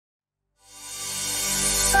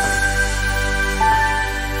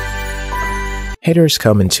Haters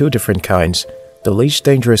come in two different kinds: the least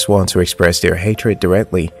dangerous ones who express their hatred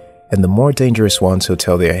directly, and the more dangerous ones who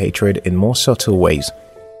tell their hatred in more subtle ways.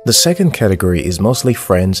 The second category is mostly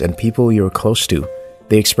friends and people you're close to.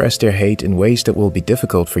 They express their hate in ways that will be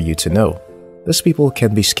difficult for you to know. These people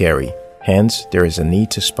can be scary, hence there is a need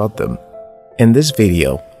to spot them. In this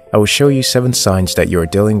video, I will show you 7 signs that you are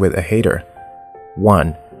dealing with a hater.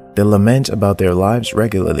 1. They lament about their lives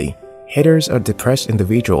regularly. Haters are depressed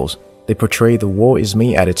individuals. They portray the "woe is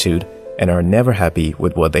me" attitude and are never happy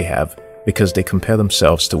with what they have because they compare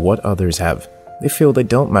themselves to what others have. They feel they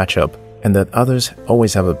don't match up and that others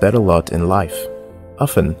always have a better lot in life.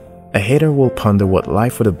 Often, a hater will ponder what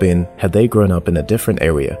life would have been had they grown up in a different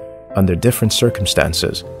area, under different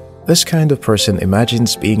circumstances. This kind of person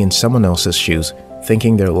imagines being in someone else's shoes,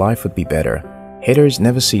 thinking their life would be better. Haters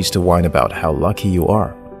never cease to whine about how lucky you are.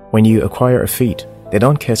 When you acquire a feat, they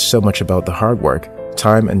don't care so much about the hard work,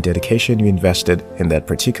 time and dedication you invested in that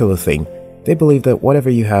particular thing. They believe that whatever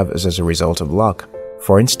you have is as a result of luck.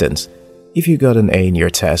 For instance, if you got an A in your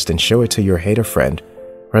test and show it to your hater friend,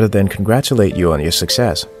 rather than congratulate you on your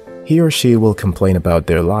success, he or she will complain about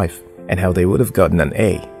their life and how they would have gotten an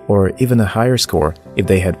A or even a higher score if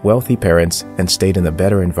they had wealthy parents and stayed in a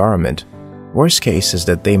better environment. Worst case is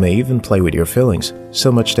that they may even play with your feelings so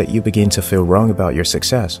much that you begin to feel wrong about your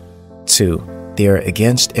success. 2. They are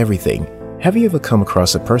against everything. Have you ever come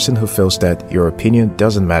across a person who feels that your opinion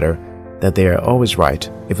doesn't matter, that they are always right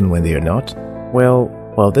even when they are not? Well,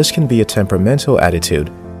 while this can be a temperamental attitude,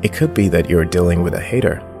 it could be that you're dealing with a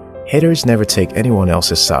hater. Haters never take anyone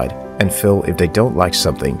else's side and feel if they don't like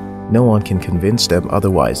something, no one can convince them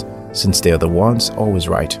otherwise, since they are the ones always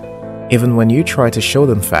right. Even when you try to show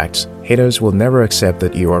them facts, haters will never accept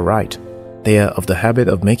that you are right. They are of the habit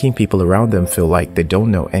of making people around them feel like they don't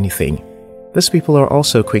know anything. These people are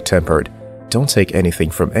also quick-tempered, don't take anything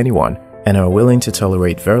from anyone, and are willing to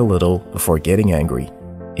tolerate very little before getting angry.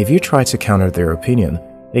 If you try to counter their opinion,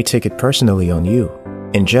 they take it personally on you.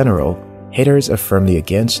 In general, haters are firmly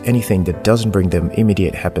against anything that doesn't bring them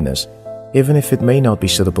immediate happiness. Even if it may not be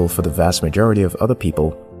suitable for the vast majority of other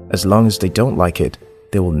people, as long as they don't like it,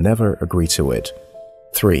 they will never agree to it.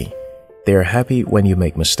 3. They are happy when you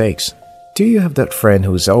make mistakes. Do you have that friend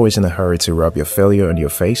who is always in a hurry to rub your failure in your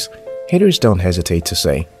face? Haters don't hesitate to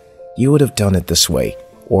say, "You would have done it this way,"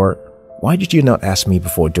 or "Why did you not ask me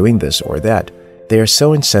before doing this or that?" They are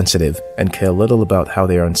so insensitive and care little about how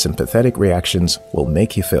their unsympathetic reactions will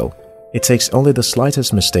make you feel. It takes only the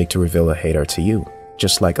slightest mistake to reveal a hater to you.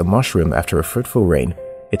 Just like a mushroom after a fruitful rain,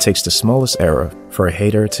 it takes the smallest error for a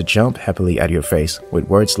hater to jump happily at your face with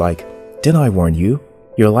words like, "Didn't I warn you?"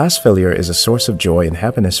 Your last failure is a source of joy and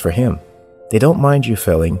happiness for him. They don't mind you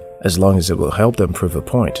failing as long as it will help them prove a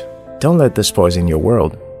point. Don't let this poison your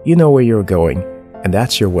world. You know where you're going, and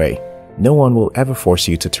that's your way. No one will ever force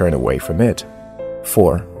you to turn away from it.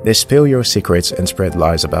 4. They spill your secrets and spread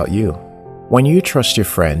lies about you. When you trust your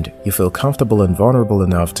friend, you feel comfortable and vulnerable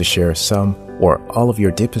enough to share some or all of your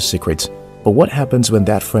deepest secrets. But what happens when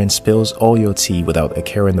that friend spills all your tea without a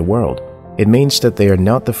care in the world? It means that they are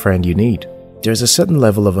not the friend you need. There's a certain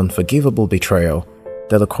level of unforgivable betrayal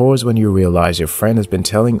that occurs when you realize your friend has been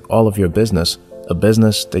telling all of your business, a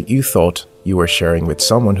business that you thought you were sharing with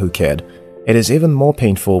someone who cared. It is even more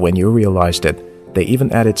painful when you realize that they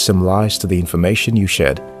even added some lies to the information you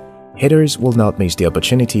shared. Haters will not miss the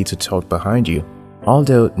opportunity to talk behind you.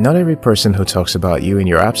 Although not every person who talks about you in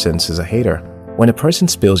your absence is a hater. When a person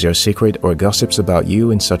spills your secret or gossips about you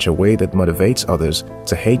in such a way that motivates others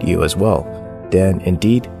to hate you as well, then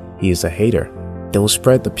indeed he is a hater. They will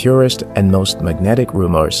spread the purest and most magnetic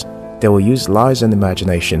rumors. They will use lies and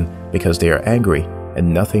imagination because they are angry,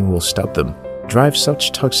 and nothing will stop them. Drive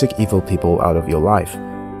such toxic evil people out of your life.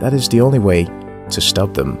 That is the only way to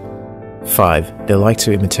stop them. 5. They like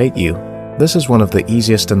to imitate you. This is one of the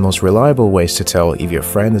easiest and most reliable ways to tell if your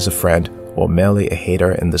friend is a friend or merely a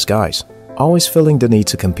hater in disguise. Always feeling the need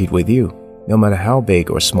to compete with you, no matter how big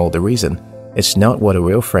or small the reason. It's not what a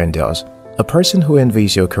real friend does. A person who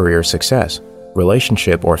envies your career success,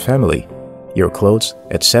 relationship or family, your clothes,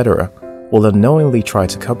 etc., will unknowingly try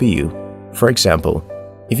to copy you. For example,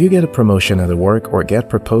 if you get a promotion at work or get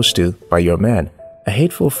proposed to by your man, a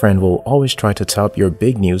hateful friend will always try to top your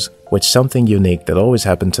big news with something unique that always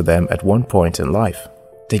happened to them at one point in life.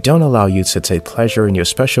 They don't allow you to take pleasure in your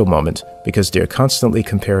special moment because they're constantly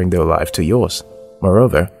comparing their life to yours.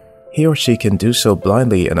 Moreover, he or she can do so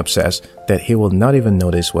blindly and obsessed that he will not even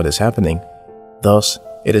notice what is happening. Thus,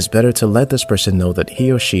 it is better to let this person know that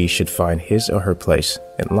he or she should find his or her place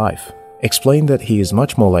in life. Explain that he is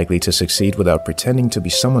much more likely to succeed without pretending to be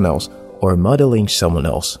someone else or modeling someone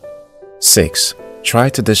else. 6. try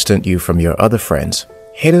to distance you from your other friends.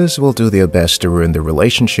 Haters will do their best to ruin the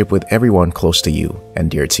relationship with everyone close to you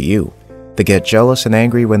and dear to you. They get jealous and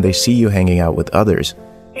angry when they see you hanging out with others.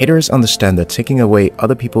 Haters understand that taking away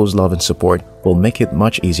other people's love and support will make it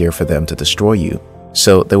much easier for them to destroy you.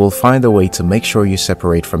 So they will find a way to make sure you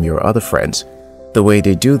separate from your other friends. The way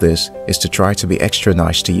they do this is to try to be extra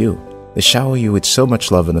nice to you. They shower you with so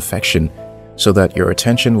much love and affection so that your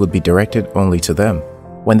attention would be directed only to them.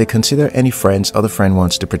 When they consider any friends other friend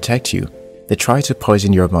wants to protect you, they try to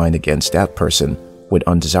poison your mind against that person with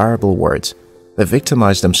undesirable words. They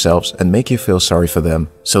victimize themselves and make you feel sorry for them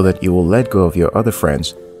so that you will let go of your other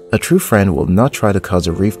friends. A true friend will not try to cause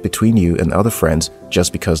a rift between you and other friends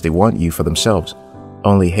just because they want you for themselves.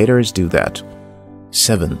 Only haters do that.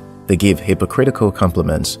 7. They give hypocritical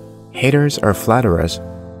compliments. Haters are flatterers.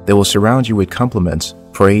 They will surround you with compliments,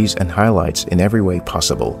 praise, and highlights in every way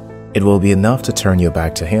possible. It will be enough to turn your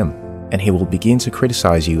back to him, and he will begin to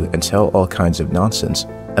criticize you and tell all kinds of nonsense.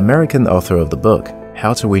 American author of the book,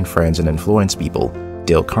 How to Win Friends and Influence People,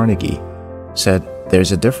 Dale Carnegie, said,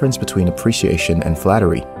 "There's a difference between appreciation and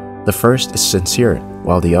flattery. The first is sincere,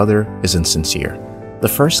 while the other is insincere. The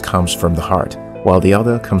first comes from the heart, while the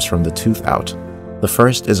other comes from the tooth out. The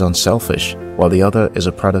first is unselfish, while the other is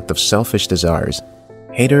a product of selfish desires.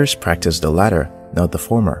 Haters practice the latter, not the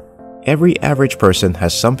former." Every average person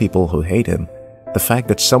has some people who hate him. The fact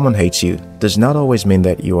that someone hates you does not always mean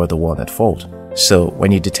that you are the one at fault. So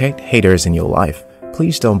when you detect haters in your life,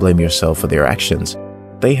 please don't blame yourself for their actions.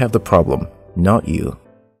 They have the problem, not you.